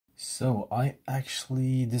So I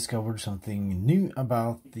actually discovered something new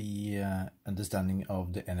about the understanding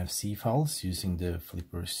of the NFC files using the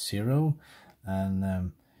Flipper Zero,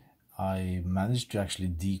 and I managed to actually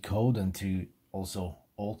decode and to also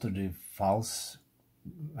alter the files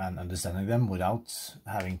and understanding them without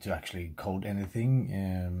having to actually code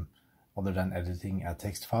anything other than editing a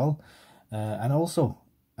text file, and also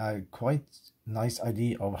a quite nice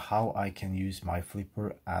idea of how I can use my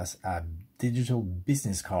Flipper as a digital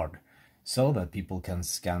business card so that people can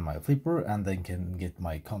scan my Flipper and they can get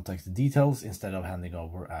my contact details instead of handing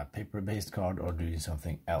over a paper-based card or doing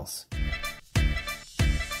something else.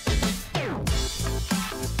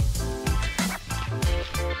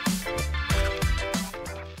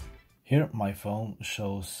 Here my phone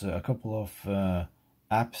shows a couple of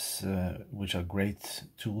apps which are great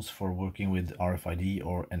tools for working with RFID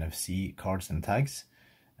or NFC cards and tags.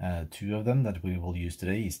 Two of them that we will use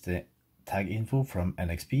today is the Tag Info from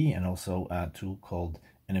NXP and also a tool called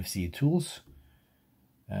NFC Tools.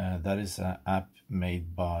 That is an app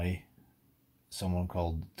made by someone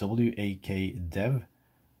called WAK Dev.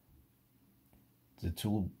 The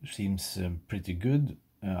tool seems pretty good.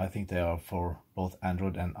 I think they are for both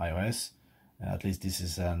Android and iOS. At least this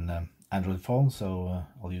is an Android phone, so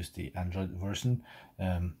I'll use the Android version.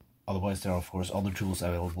 Otherwise there are of course other tools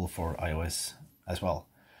available for iOS as well.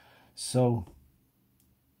 So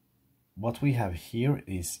what we have here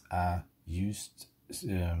is a used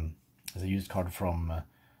card from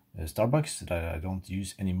Starbucks that I don't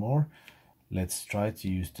use anymore. Let's try to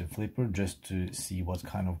use the Flipper just to see what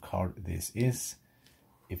kind of card this is.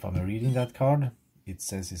 If I'm reading that card, it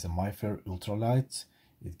says it's a MyFair Ultralight.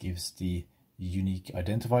 It gives the unique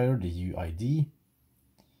identifier, the UID,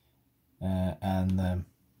 and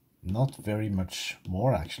not very much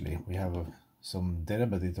more actually. We have some data,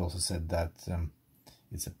 but it also said that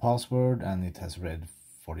it's a password and it has read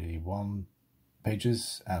 41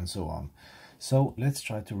 pages and so on. So let's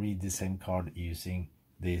try to read the same card using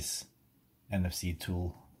this NFC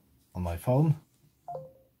tool on my phone.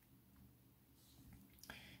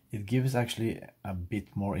 It gives actually a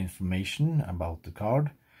bit more information about the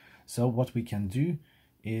card. So what we can do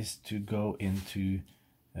is to go into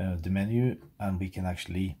the menu and we can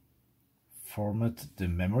actually format the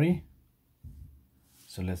memory.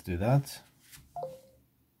 So let's do that.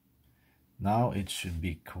 Now it should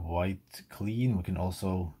be quite clean. We can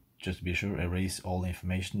also, just to be sure, erase all the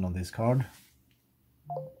information on this card.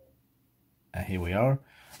 And here we are.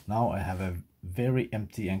 Now I have a very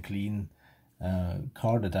empty and clean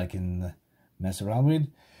card that I can mess around with.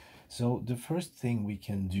 So the first thing we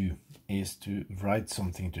can do is to write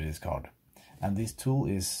something to this card. And this tool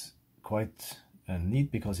is quite neat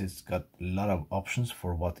because it's got a lot of options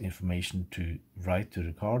for what information to write to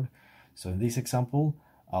the card. So in this example,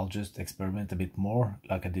 I'll just experiment a bit more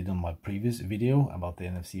like I did on my previous video about the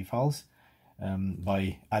NFC files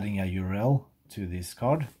by adding a URL to this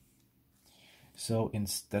card. So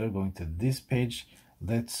instead of going to this page,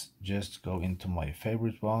 let's just go into my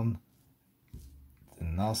favorite one, the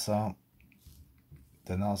nasa.gov.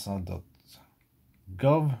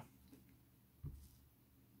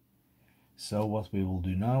 So what we will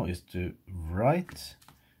do now is to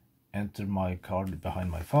enter my card behind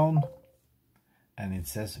my phone, and it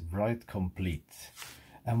says write complete.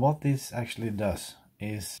 And what this actually does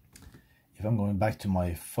is, if I'm going back to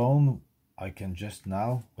my phone, I can just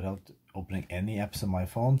now, without opening any apps on my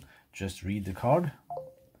phone, just read the card,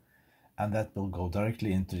 and that will go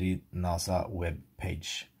directly into the NASA web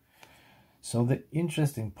page. So the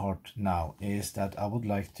interesting part now is that I would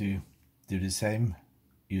like to do the same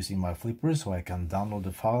using my Flipper, so I can download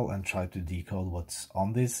the file and try to decode what's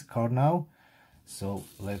on this card now. So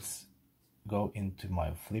let's go into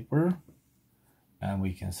my Flipper and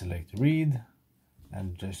we can select read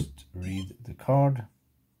and just read the card.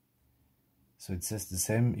 So it says the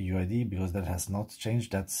same UID because that has not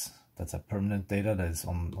changed. That's a permanent data that is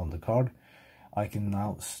on the card. I can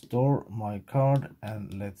now store my card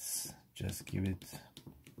and let's just give it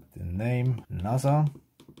the name NASA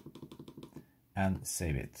and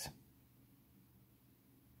save it.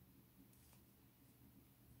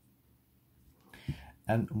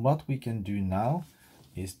 And what we can do now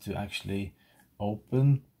is to actually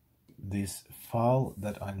open this file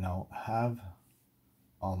that I now have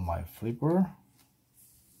on my Flipper.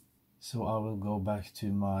 So I will go back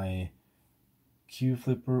to my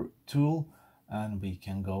QFlipper tool and we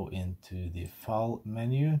can go into the file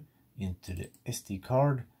menu, into the SD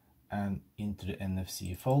card and into the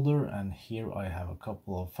NFC folder, and here I have a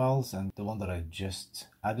couple of files, and the one that I just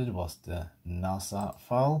added was the NASA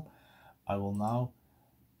file. I will now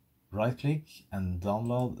right click and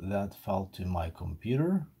download that file to my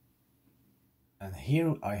computer. And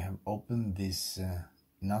here I have opened this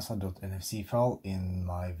nasa.nfc file in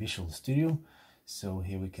my Visual Studio. So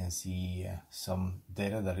here we can see some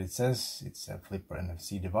data that it says it's a Flipper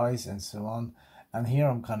NFC device and so on. And here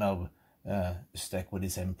I'm kind of stuck with the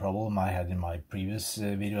same problem I had in my previous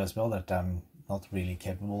video as well, that I'm not really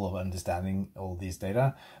capable of understanding all these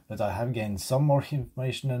data, but I have gained some more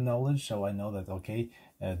information and knowledge, so I know that okay,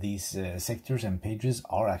 these sectors and pages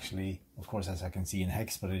are actually, of course, as I can see in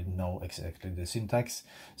hex, but I didn't know exactly the syntax.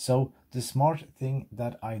 So the smart thing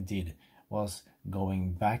that I did was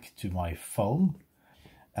going back to my phone,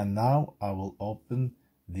 and now I will open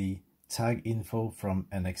the tag info from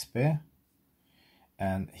NXP,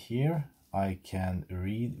 and here I can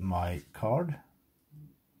read my card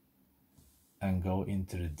and go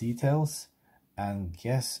into the details, and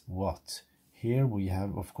guess what? Here we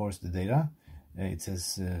have, of course, the data. It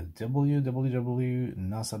says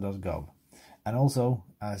www.nasa.gov, and also,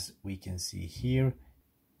 as we can see here,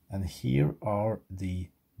 and here are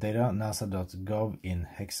the data nasa.gov in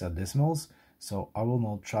hexadecimals. So I will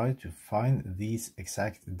now try to find these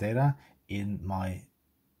exact data in my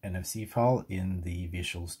NFC file in the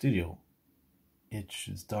Visual Studio. It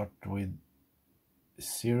should start with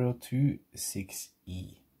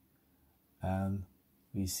 026E, and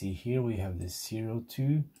we see here we have the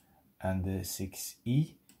 02 and the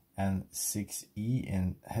 6E, and 6E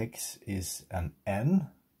in hex is an N.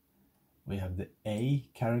 We have the A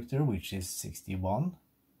character, which is 61.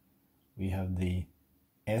 We have the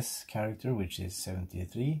S character, which is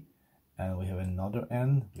 73, and we have another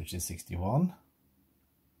N, which is 61.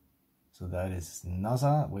 So that is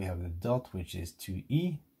NASA. We have the dot, which is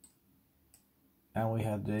 2E, and we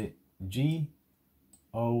have the GOV.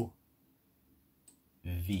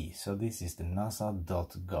 So this is the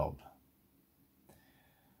nasa.gov.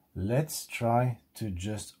 Let's try to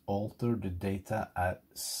just alter the data a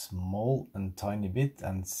small and tiny bit,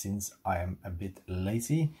 and since I am a bit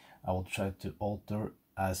lazy, I will try to alter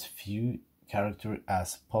as few characters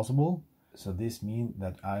as possible. So this means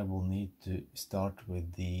that I will need to start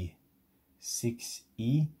with the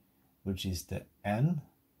 6E, which is the N,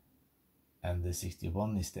 and the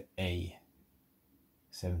 61 is the A,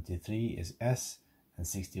 73 is S, and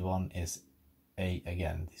 61 is A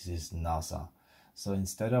again. This is NASA. So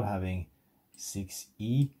instead of having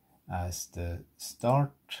 6E as the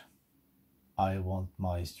start, I want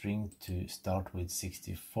my string to start with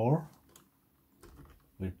 64,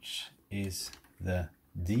 which is the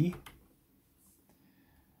D.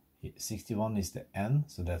 61 is the N,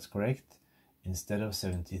 so that's correct. Instead of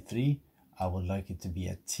 73, I would like it to be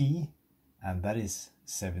a T, and that is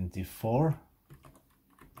 74.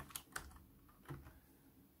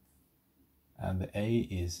 And the A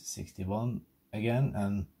is 61 again,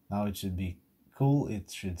 and now it should be cool.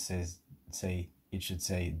 It should say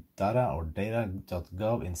data or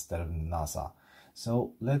data.gov instead of NASA.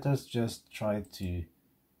 So let us just try to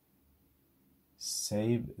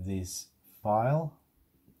save this file,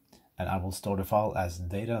 and I will store the file as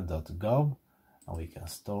data.gov, and we can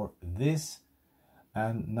store this.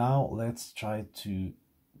 And now let's try to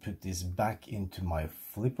put this back into my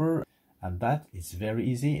Flipper, and that is very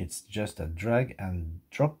easy. It's just a drag and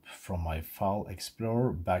drop from my file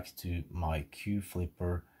explorer back to my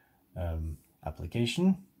QFlipper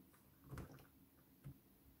application.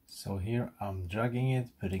 So here I'm dragging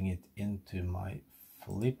it, putting it into my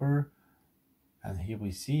Flipper, and here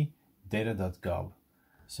we see data.gov.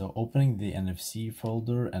 So opening the NFC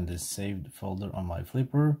folder and the saved folder on my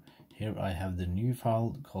Flipper, here I have the new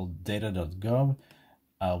file called data.gov.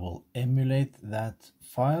 I will emulate that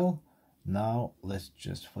file. Now let's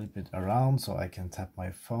just flip it around so I can tap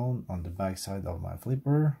my phone on the back side of my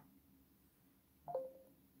Flipper.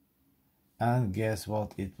 And guess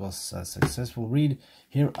what? It was a successful read.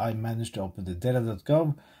 Here I managed to open the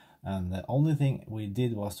data.gov, and the only thing we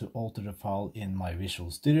did was to alter the file in my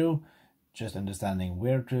Visual Studio, just understanding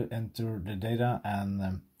where to enter the data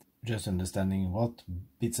and just understanding what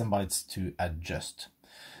bits and bytes to adjust.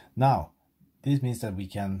 Now, this means that we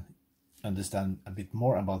can understand a bit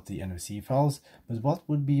more about the NFC files, but what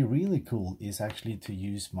would be really cool is actually to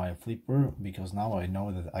use my Flipper, because now I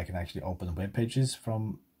know that I can actually open web pages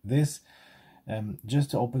from this,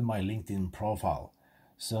 just to open my LinkedIn profile.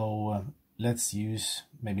 So let's use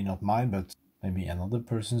maybe not mine, but maybe another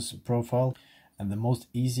person's profile. And the most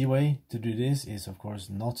easy way to do this is, of course,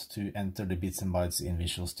 not to enter the bits and bytes in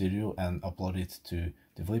Visual Studio and upload it to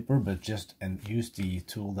the Flipper, but just use the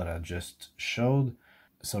tool that I just showed.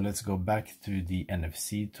 So let's go back to the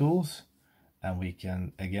NFC tools, and we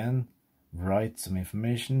can again write some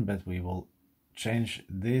information, but we will change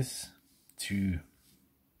this to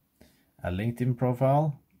a LinkedIn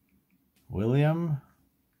profile. William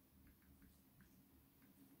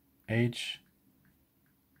H.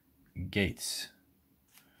 Gates.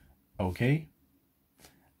 Okay,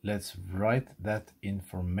 let's write that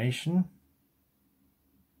information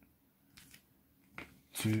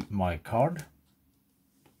to my card.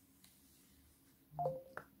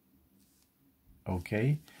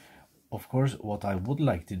 Okay, of course, what I would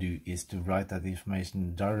like to do is to write that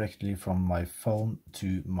information directly from my phone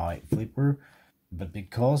to my flipper. But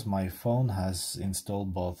because my phone has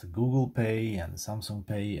installed both Google Pay and Samsung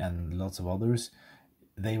Pay and lots of others,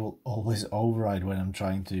 they will always override when I'm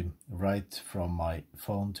trying to write from my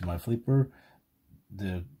phone to my flipper.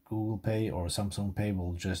 The Google Pay or Samsung Pay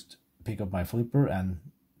will just pick up my flipper and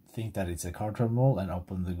think that it's a card terminal and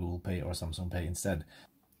open the Google Pay or Samsung Pay instead.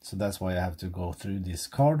 So that's why I have to go through this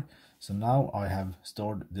card. So now I have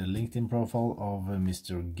stored the LinkedIn profile of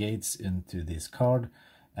Mr. Gates into this card.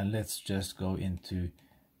 And let's just go into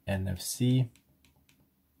NFC.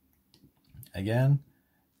 Again,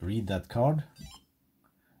 read that card.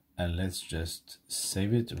 And let's just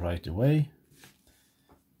save it right away.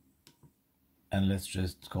 And let's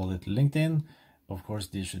just call it LinkedIn. Of course,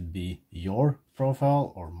 this should be your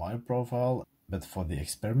profile or my profile. But for the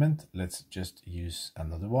experiment, let's just use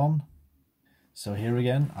another one. So here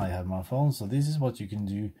again, I have my phone. So this is what you can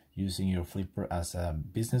do using your flipper as a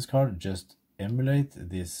business card. Just emulate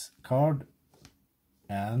this card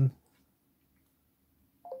and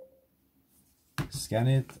scan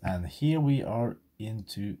it. And here we are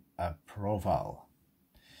into a profile.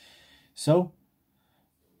 So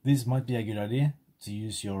this might be a good idea to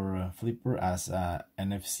use your flipper as a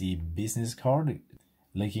NFC business card,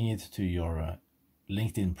 linking it to your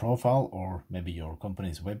LinkedIn profile or maybe your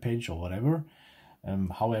company's webpage or whatever.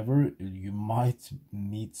 However, you might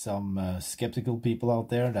meet some skeptical people out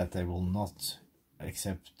there that they will not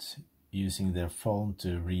accept using their phone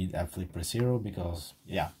to read a Flipper Zero because,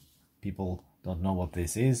 yeah, people don't know what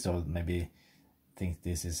this is, or maybe think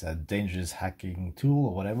this is a dangerous hacking tool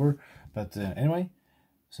or whatever. But anyway,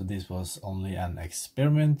 so this was only an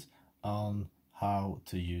experiment on how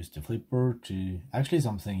to use the flipper to actually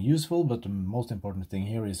something useful, but the most important thing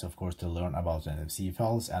here is of course to learn about NFC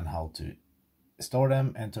files and how to store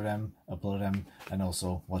them, enter them, upload them, and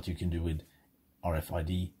also what you can do with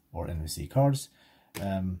RFID or NFC cards.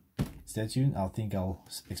 Stay tuned, I think I'll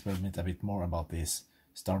experiment a bit more about this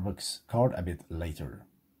Starbucks card a bit later.